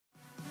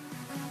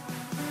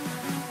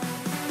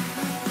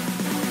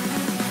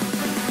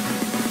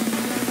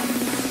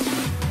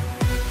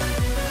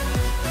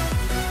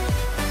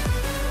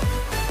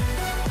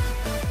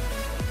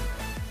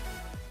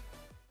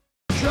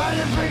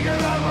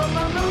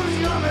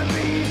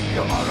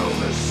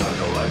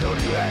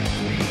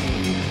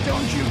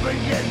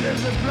forget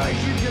there's a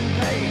price you can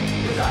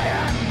pay, 'cause I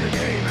am the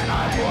game and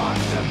I want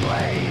to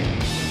play.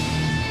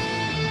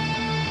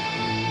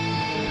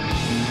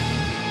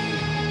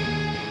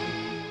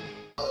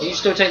 Are you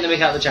still taking the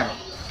mic out of the channel?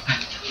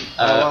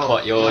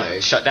 What,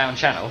 your shut down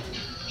channel?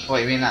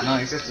 What, you mean that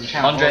non-existent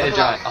channel? Andre the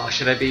Giant. Oh,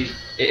 should I be...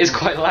 It is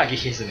quite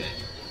laggy, isn't it?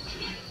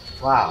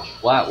 Wow.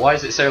 Wow, why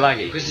is it so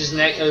laggy? Because it's an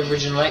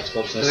original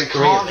Xbox. Because it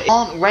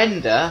can't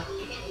render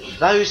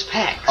those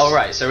pecs. Oh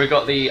right, so we've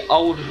got the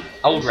old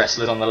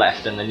wrestlers on the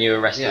left and the newer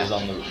wrestlers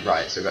on the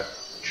right. So we've got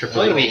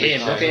triple. Look at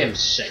him. Look at him,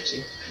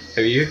 sexy.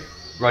 Who are you?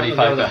 Roddy Oh,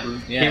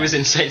 Piper. yeah. He was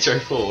in Saints Row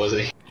 4,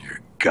 wasn't he? You're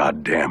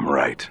goddamn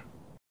right.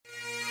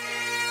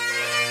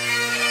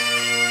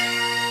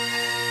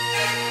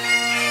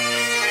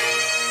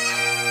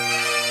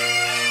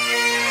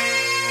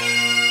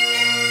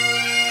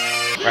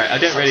 Right, I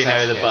don't really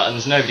know the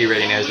buttons. Nobody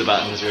really knows the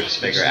buttons. We'll just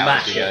figure it out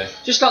as we go.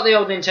 Just like the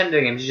old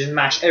Nintendo games, you just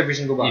mash every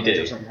single button You do.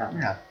 until something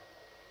happens. Yeah.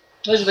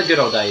 Those are the good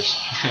old days.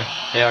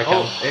 Here I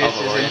come. It's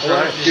Oh, his Or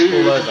intro. just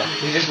fall over.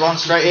 He just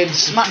runs straight in,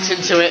 smacks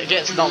into it,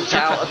 gets knocked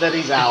out, and then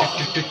he's out.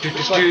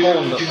 It's like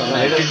porn, but for He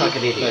me. looks like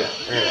an idiot,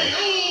 really.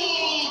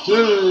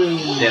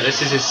 Yeah,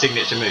 this is his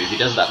signature move. He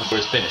does that before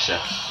his finisher.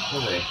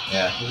 Really?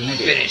 Yeah. He's an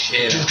idiot. Finish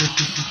him.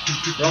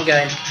 Wrong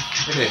game.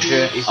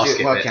 He's I'll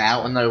skip working it.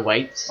 out with no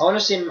weights. I want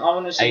to see him. I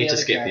want to see. A the to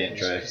other skip the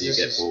characters, intro if 'cause you this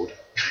get is- bored.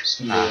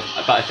 Nah.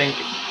 But I think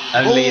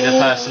only the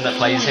person that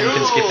plays him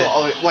can skip it.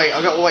 Oh, wait,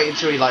 I've got to wait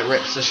until he like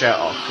rips the shirt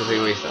off, because he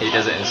always does. He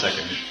does it in a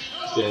second.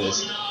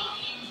 Yes.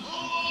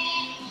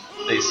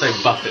 He's so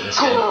buff in this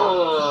game.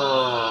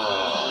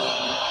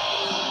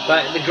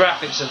 But the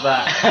graphics of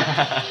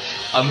that,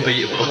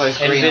 Unbeatable. Those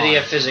green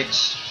Nvidia eyes.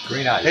 physics.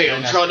 Green eyes. Hey,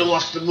 I'm trying to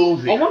watch the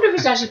movie. I wonder if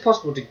it's actually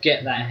possible to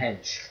get that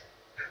hedge.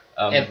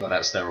 ever.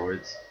 Without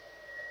steroids.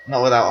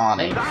 Not without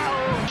Arnie.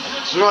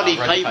 It's Roddy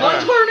Roddy Piper.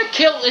 One's wearing a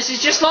kilt. This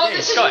is just like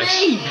this Scottish.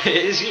 is me.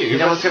 It is you. You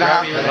know what's going to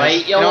happen?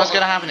 Right, You know what's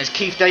going to happen is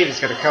Keith David's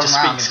going to come Just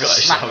around and speak just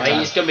Scottish smack all Right, time.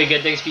 it's gonna be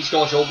good. They speak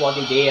Scottish all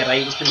bloody day.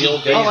 Right, it's gonna be all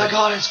good. Oh my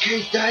god, it's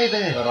Keith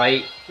David!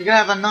 Right. You're going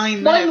to have a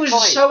 9-minute Mine was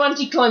fight. so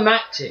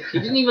anticlimactic. He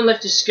didn't even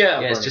lift his skirt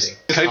up. Yeah, or it's just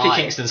anything. Kofi high.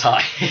 Kingston's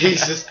high.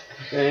 He's just...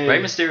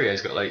 Rey Mysterio's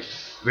got like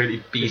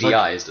really beady like-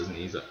 eyes, doesn't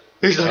he? He's like,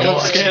 I'm I'm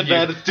watching scared, you.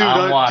 man. Dude,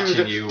 I'm dude,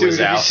 watching you, dude,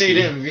 have you seen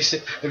Wazowski. him?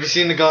 Have you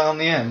seen the guy on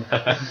the end?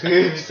 Have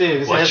you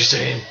seen him? What you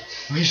saying?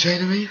 What are you saying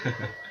to me? You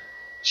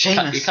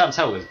Shameless. can't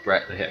tell with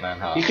Bret the Hitman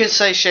Hart. You could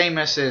say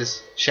Seamus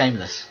is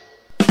shameless.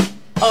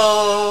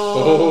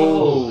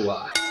 Oh.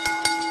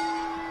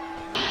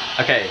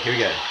 Okay, here we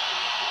go.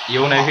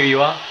 You all know who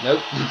you are?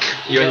 Nope.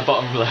 You're at the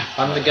bottom left.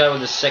 I'm the guy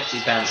with the sexy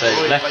pants. So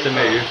left to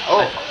move.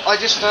 I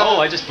just...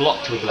 I just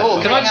blocked with left. Oh,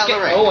 to Can move. I just Bring out get?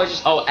 the ring. Oh, I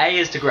just. Oh, A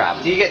is to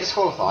grab. Do you get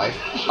disqualified?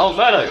 Oh,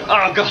 Murdo!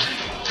 Oh, God!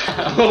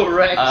 Oh,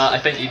 Rex. I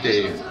think you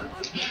do.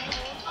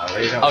 I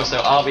really don't. Oh, so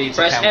RB to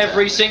Press counter.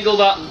 every single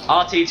button.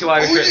 RT to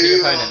Irish grip the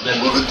opponent.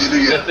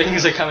 The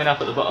things are coming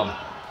up at the bottom.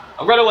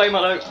 Oh, run away,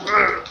 Milo!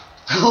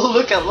 Oh,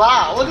 look at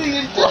that! What are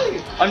you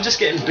doing? I'm just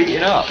getting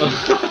beaten up.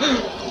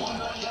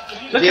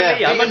 Look at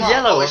me, I'm on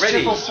yellow it's already.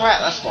 triple threat,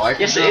 that's why.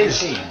 Yes, it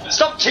is.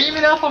 Stop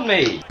teaming up on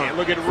me!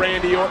 Look at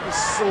Randy Orton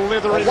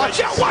slithering. Watch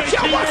out, watch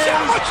out, watch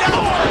out, watch out!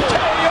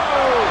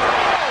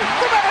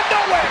 From out of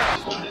nowhere!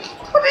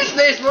 What is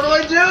this? What am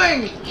I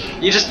doing?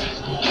 You just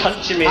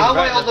punching me I'll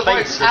right wait in on the the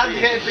ropes face. and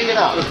getting beaten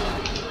up.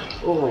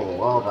 Oh,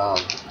 well done.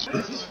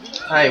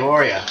 Hey,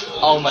 Warrior.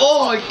 Oh my,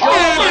 Oh my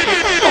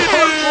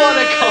what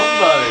a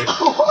combo!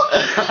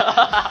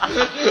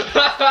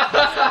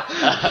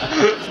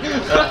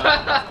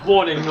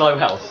 Warning, low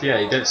health. Yeah,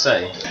 you don't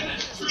say.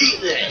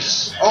 Eat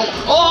this. Oh,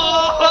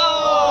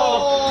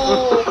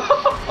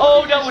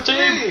 Oh, double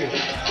team!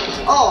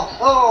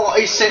 oh,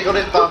 he's sitting on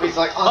his bum, he's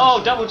like, Oh,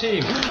 double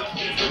team!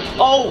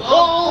 Oh!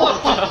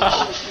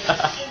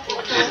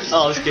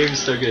 Oh, this game's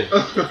so good.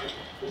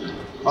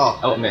 oh,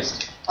 Oh, it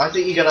missed. I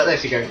think you go like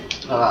this, you go like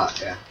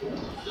that, yeah.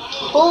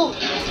 Oh!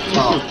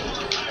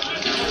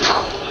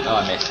 Oh,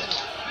 I missed.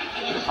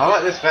 I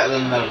like this better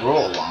than the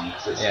Raw one,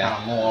 because it's Yeah.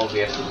 kind of more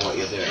obvious of what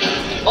you're doing.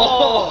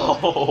 Oh!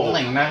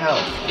 Warning, no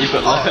help. You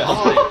put low health.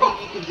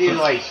 Oh, you could do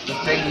like, the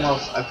thing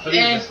was, I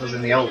believe this was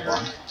in the old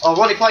one. Oh,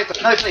 Roddy Piper,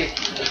 no please!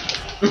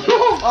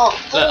 Oh,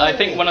 Look, I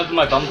think one of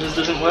my bumpers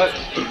doesn't work.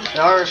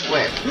 the Irish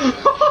whip.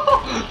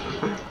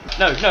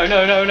 No, no,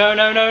 no, no, no,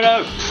 no, no,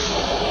 no!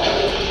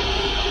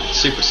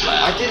 Super I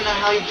slam. didn't know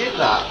how you did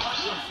that.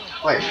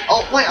 Wait,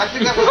 oh wait, I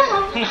think that was it.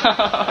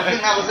 I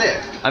think that was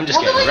it. I'm just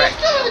getting wrecked.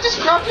 I just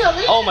grabbed you.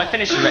 Oh, my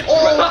finish is wrecked.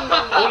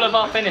 Oh. All of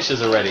our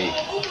finishes are ready.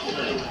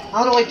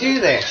 How do I do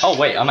this? Oh,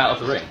 wait, I'm out of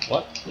the ring.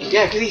 What?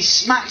 Yeah, because he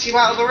smacks you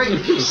out of the ring.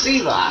 Did you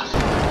see that?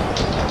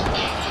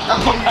 Oh,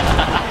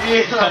 you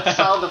hear that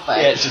sound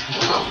effect? Yeah, it's just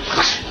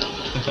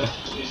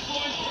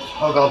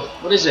Oh god.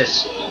 What is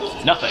this?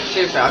 nothing.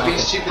 Super, I've been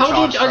supercharged. How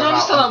do you? I for don't about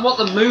understand like, what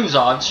the moves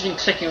are. I've just been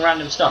clicking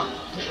random stuff.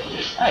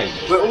 Hey.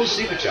 We're all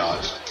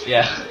supercharged.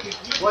 Yeah.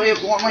 What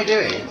am I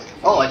doing?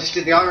 Oh, I just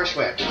did the Irish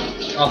whip.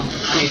 Oh.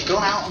 He's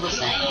gone out on the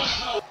set.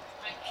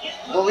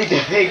 What are we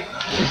doing?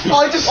 Oh,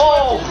 I just...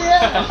 Oh!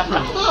 Yeah!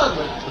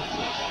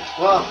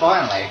 Well,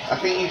 finally. I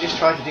think you just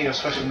tried to do your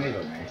special move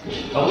on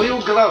me. Are we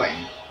all glowing?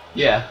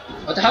 Yeah.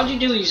 How do you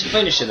do his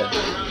finisher then?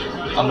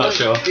 I'm not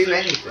sure. Do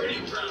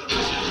anything.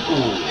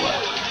 Ooh.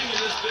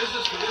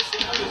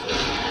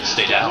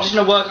 Stay down. I'm just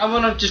gonna work. I'm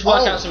gonna just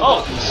work out some.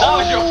 Oh, that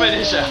was your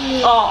finisher.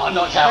 Oh,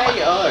 knocked out.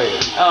 KO.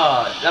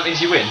 Oh, that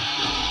means you win.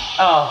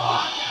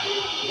 Oh.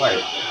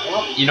 Wait,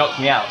 what? You knocked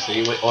me out, so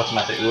you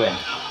automatically win.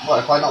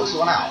 What, if I knock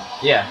someone out?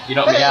 Yeah, you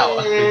knocked me out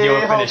with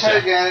your Hulk finisher.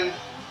 Hogan.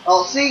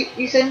 Oh, see,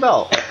 Usain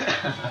Bolt.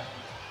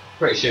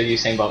 Pretty sure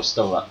Usain Bolt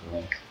stole that from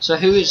me. So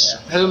who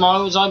am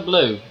I? Was I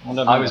blue?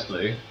 I was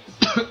blue.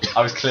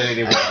 I was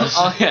clearly worse.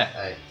 Oh yeah.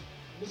 Hey.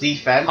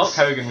 Defense. Hulk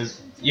Hogan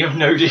was. You have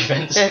no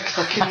defense. Yeah, because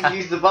I couldn't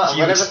use the button.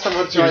 You Whenever was-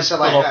 someone you tried was to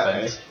like full that,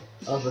 offense.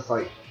 I was just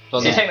like,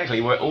 See,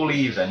 technically we're all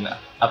even,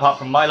 apart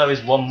from Milo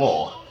is one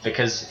more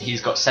because he's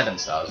got 7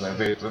 stars, when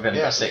we've only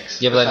Yeah. got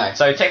 6. Yeah, but Okay.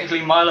 So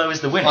technically Milo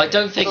is the winner. I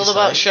don't think it's all so.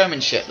 about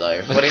showmanship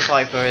though. Buddy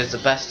Piper is the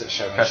best at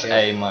showmanship. Press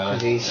A, Milo.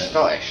 Because he's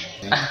Scottish.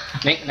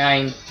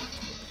 Nickname.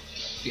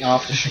 The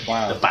after.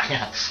 Wow. The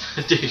banger.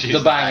 Dude, she's The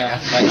banger.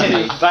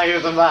 Banger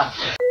than that.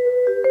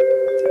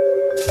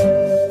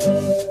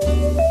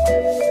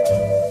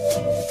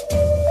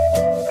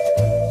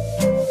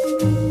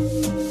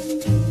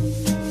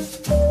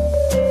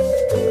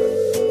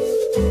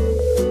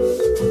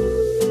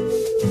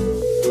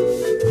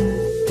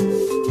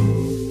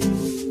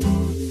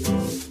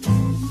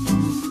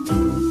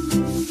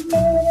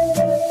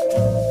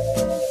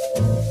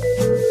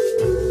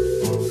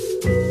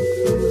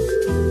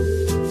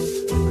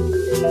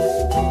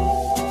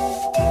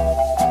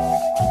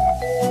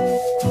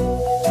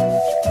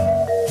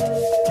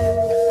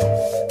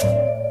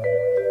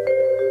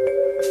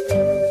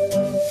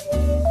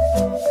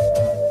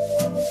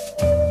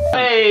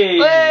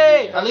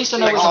 Hey! At least I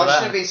know Oh, what's I on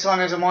should have been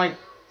signed as my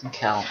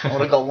account. I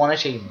would have got one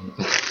achievement.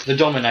 The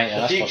Dominator.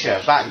 The That's future,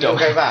 what back, don't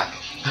go back.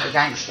 The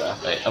gangster.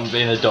 Wait, I'm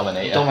being a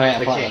dominator. Dominator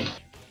The Platinum. king.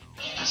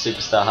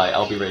 Superstar height,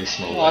 I'll be really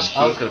small. Oh, that's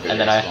I was cute. gonna be and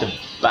then really I have to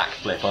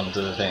backflip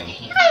onto the thing.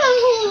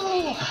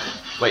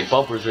 Wait,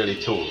 Bob was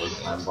really tall,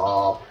 wasn't he? And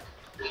Bob.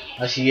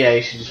 Actually, yeah,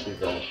 you should just be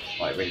Bob.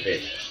 Like, really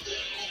big.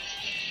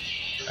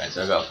 Right,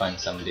 so I've got to find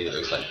somebody that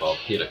looks like Bob.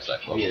 He looks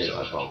like Bob. He looks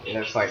like Bob. He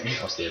looks like.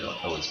 What's the other one?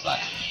 Oh, it's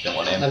black. Don't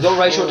want him. They've got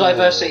racial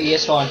diversity.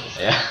 It's fine.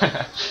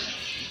 Yeah.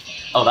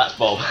 Oh, that's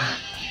Bob.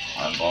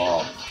 I'm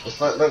Bob.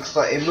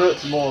 It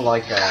looks more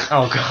like a.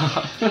 Oh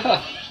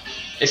god.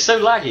 It's so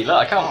laggy. Look,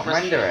 I can't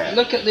press. Render it.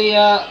 Look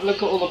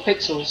at all the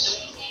pixels.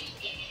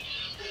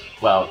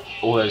 Well,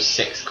 all those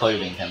 6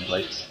 clothing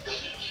templates.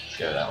 Let's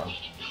go with that one.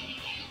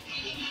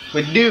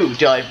 With new,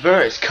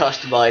 diverse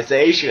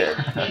customization.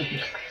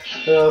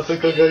 I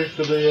think I'll go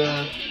for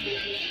the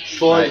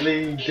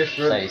slightly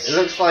different. Face. It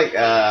looks like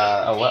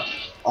Oh, what?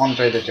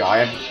 Andre the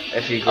Giant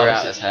if you grew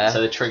out his hair. So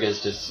the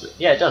triggers just.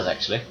 Yeah, it does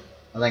actually.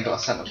 And then got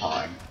a centre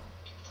pine.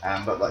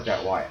 But like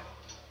Jack White.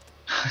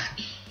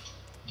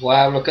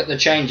 Wow, look at the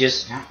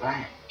changes. Yeah,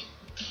 right.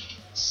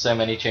 So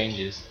many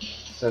changes.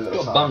 So it looks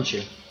Got a like. bunch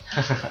of.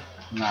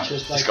 No.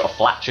 Just It's like. got a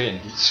flat chin.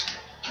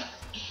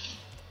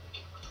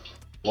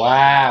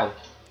 Wow.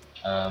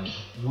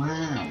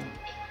 Wow.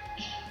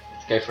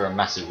 Let's go for a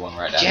massive one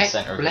right down Jack the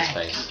centre Black.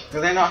 of his face.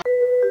 Do they not?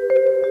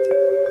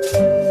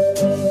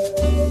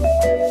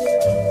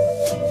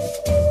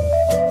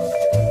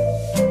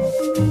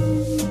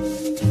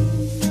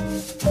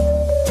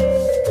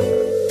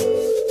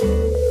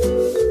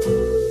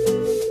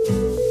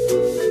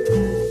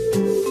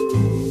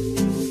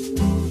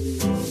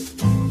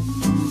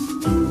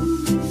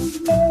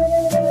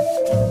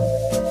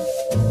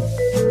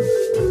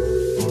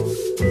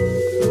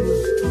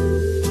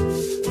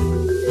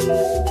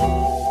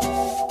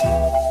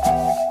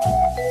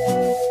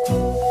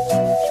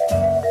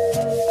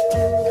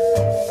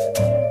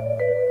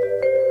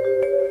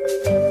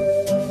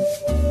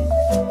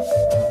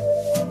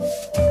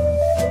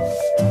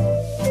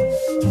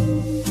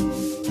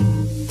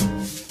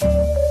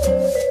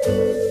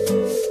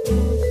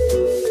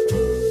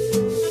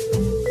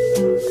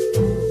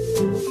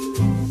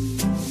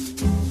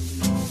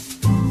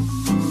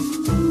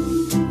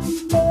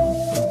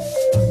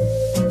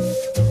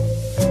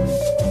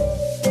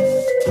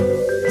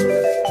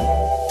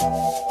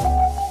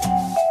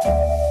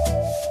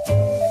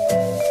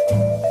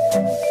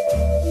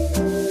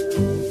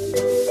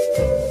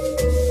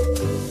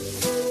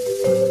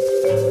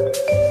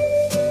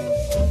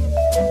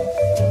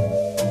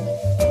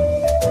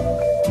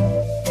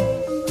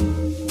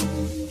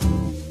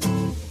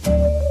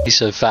 He's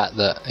so fat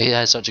that he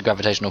has such a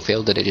gravitational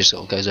field that it just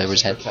sort of goes over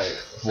his head.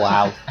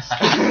 Wow.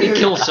 It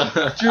kills him.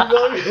 Do you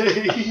know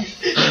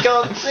these? You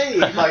can't see.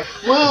 Like,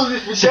 whoa,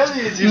 this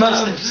medallion is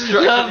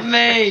Mum, love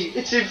me.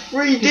 It's in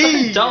 3D.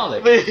 He's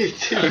like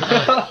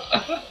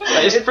Dalek.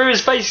 It's through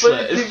his face. But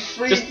look. it's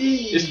in Just-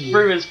 3D. It's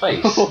through his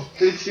face.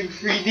 It's in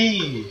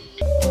 3D.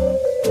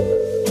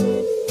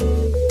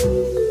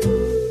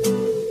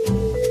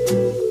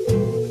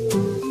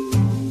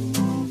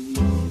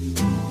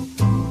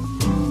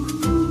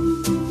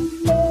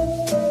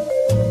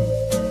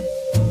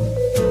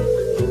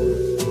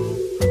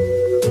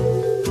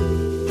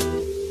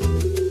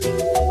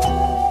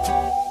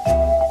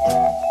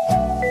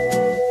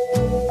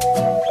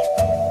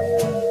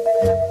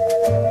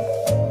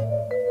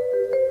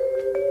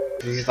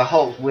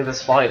 with a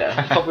spider.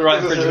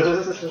 Copyright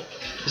infringement.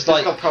 It's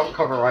like got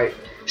copyright.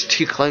 It's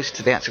too close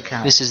to the actual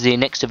character. This is the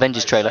next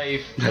Avengers trailer.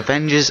 Save.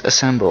 Avengers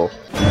Assemble.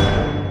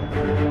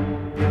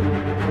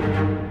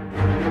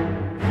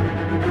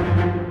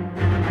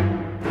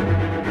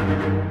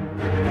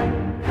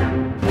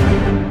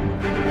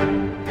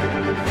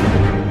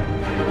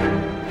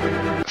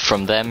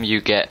 From them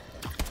you get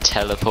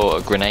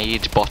teleporter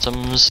grenade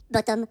bottoms.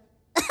 Bottom.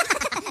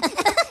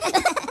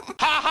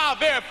 Ha ha,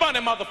 very funny,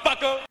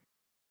 motherfucker.